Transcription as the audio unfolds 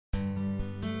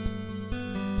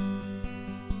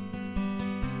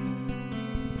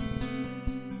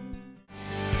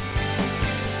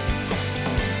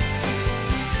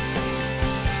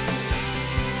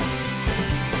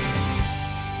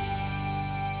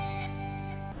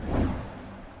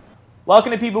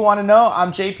Welcome to People Want to Know.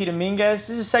 I'm JP Dominguez.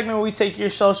 This is a segment where we take your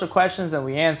social questions and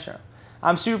we answer them.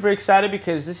 I'm super excited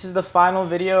because this is the final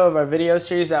video of our video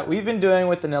series that we've been doing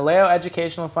with the NALEO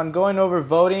Educational Fund, going over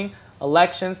voting,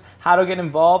 elections, how to get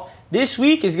involved. This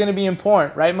week is going to be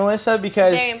important, right, Melissa?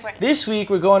 Because this week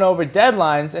we're going over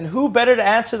deadlines, and who better to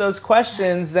answer those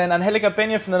questions than Angelica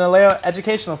Peña from the NALEO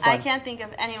Educational Fund? I can't think of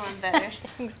anyone better.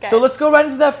 So let's go right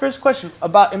into that first question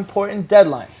about important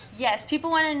deadlines. Yes, people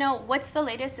want to know what's the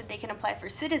latest that they can apply for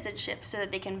citizenship so that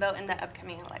they can vote in the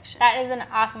upcoming election. That is an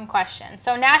awesome question.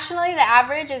 So nationally, the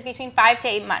average is between 5 to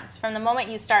 8 months from the moment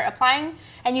you start applying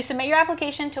and you submit your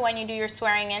application to when you do your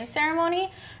swearing-in ceremony.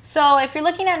 So if you're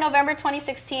looking at November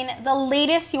 2016, the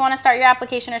latest you want to start your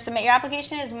application or submit your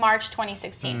application is March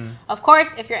 2016. Of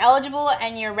course, if you're eligible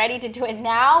and you're ready to do it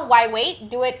now, why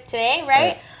wait? Do it today,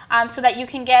 right? So that you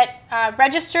can get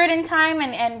registered in time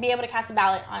and be able to cast a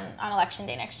ballot on election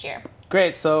day next year.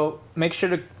 Great. So make sure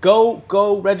to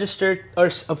go register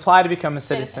or apply to become a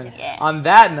citizen. Yeah. On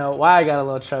that note, why I got a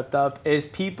little tripped up is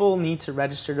people need to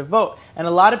register to vote. And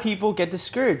a lot of people get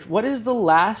discouraged. What is the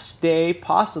last day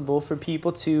possible for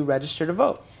people to register to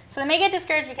vote? So they may get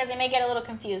discouraged because they may get a little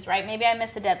confused, right? Maybe I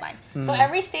missed the deadline. So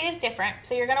every state is different.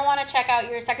 So you're going to want to check out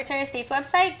your Secretary of State's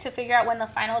website to figure out when the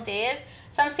final day is.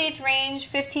 Some states range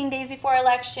 15 days before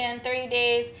election, 30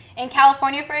 days. In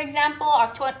California, for example,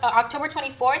 October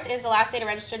 24th is the last day to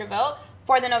register to vote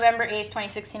for the November 8th,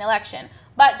 2016 election.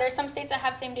 But there's some states that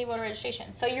have same-day voter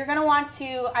registration. So you're going to want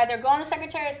to either go on the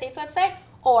Secretary of State's website,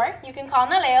 or you can call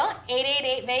NALEO,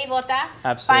 888-VE-VOTA.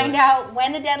 Absolutely. Find out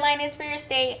when the deadline is for your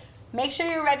state. Make sure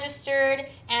you're registered,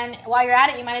 and while you're at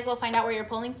it, you might as well find out where your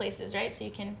polling place is, right? So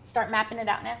you can start mapping it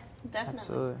out now. Definitely.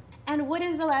 Absolutely. And what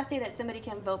is the last day that somebody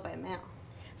can vote by mail?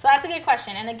 So that's a good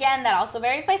question. And again, that also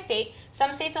varies by state.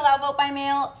 Some states allow vote by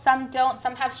mail, some don't.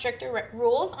 Some have stricter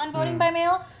rules on voting by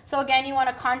mail. So again, you want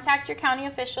to contact your county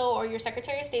official or your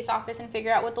Secretary of State's office and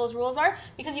figure out what those rules are,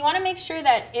 because you want to make sure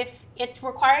that if it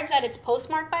requires that it's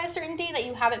postmarked by a certain day, that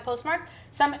you have it postmarked.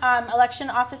 Some election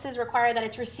offices require that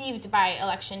it's received by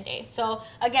election day. So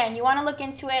again, you want to look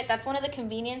into it. That's one of the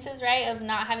conveniences, right, of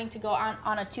not having to go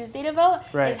on a Tuesday to vote,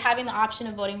 is having the option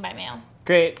of voting by mail.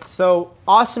 Great. So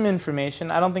awesome information.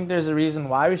 I don't think there's a reason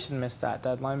why we should miss that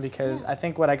deadline, because I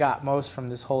think what I got most from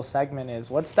this whole segment is,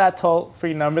 what's that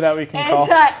toll-free number that we can call?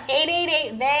 It's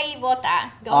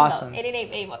 888-VE-VOTA. Awesome.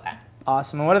 888-VE-VOTA.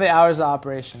 Awesome. And what are the hours of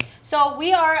operation? So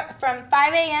we are from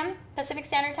 5 a.m. Pacific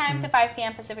Standard Time to 5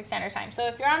 p.m. Pacific Standard Time. So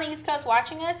if you're on the East Coast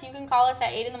watching us, you can call us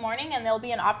at 8 in the morning, and there'll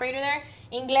be an operator there,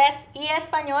 Inglés y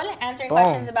Español, answering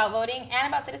questions about voting and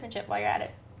about citizenship while you're at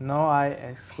it. No hay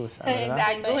excusa,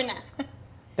 ¿verdad? Exactly.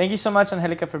 Thank you so much,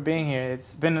 Angelica, for being here.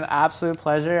 It's been an absolute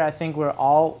pleasure. I think we're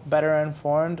all better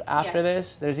informed after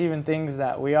this. There's even things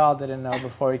that we all didn't know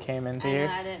before we came into here.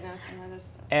 I didn't know some other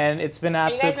stuff. And it's been an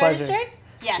absolute Are you guys pleasure. registered?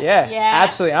 Yes. Yeah,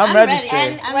 absolutely. I'm registered.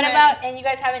 And what about, and you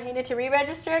guys haven't needed to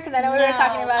re-register? Because I know we were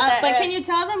talking about that. But can you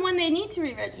tell them when they need to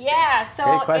re-register? Yeah,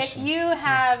 so if you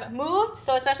have moved,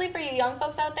 so especially for you young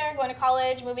folks out there going to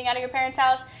college, moving out of your parents'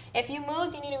 house, if you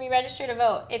moved, you need to re-register to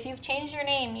vote. If you've changed your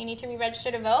name, you need to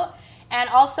re-register to vote. And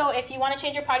also, if you want to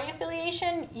change your party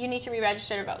affiliation, you need to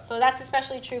re-register to vote. So that's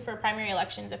especially true for primary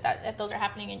elections if those are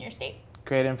happening in your state.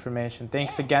 Great information.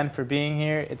 Thanks again for being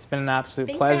here. It's been an absolute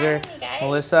Thanks pleasure. for having me, guys.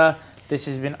 Melissa, this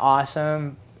has been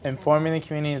awesome. Informing the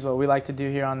community is what we like to do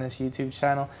here on this YouTube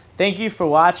channel. Thank you for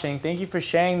watching. Thank you for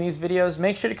sharing these videos.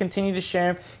 Make sure to continue to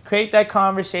share them. Create that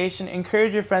conversation.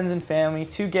 Encourage your friends and family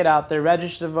to get out there,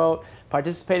 register to vote,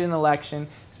 participate in an election.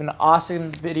 It's been an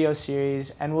awesome video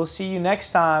series, and we'll see you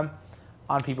next time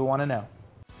on People Want to Know.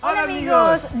 Hola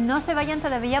amigos, no se vayan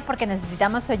todavía porque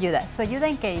necesitamos su ayuda. ¿Su ayuda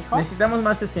en qué, hijo? Necesitamos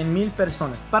más de 100,000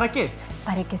 personas. ¿Para qué?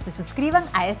 Para que se suscriban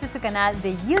a su canal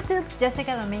de YouTube,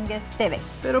 JessicaDominguezTV.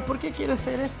 ¿Pero por qué quiere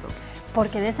hacer esto?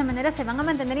 Porque de esa manera se van a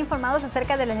mantener informados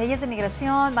acerca de las leyes de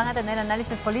migración, van a tener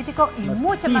análisis político y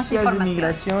mucha más información.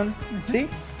 Noticias de migración. ¿Sí?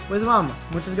 Pues vamos.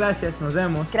 Muchas gracias. Nos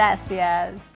vemos. Gracias.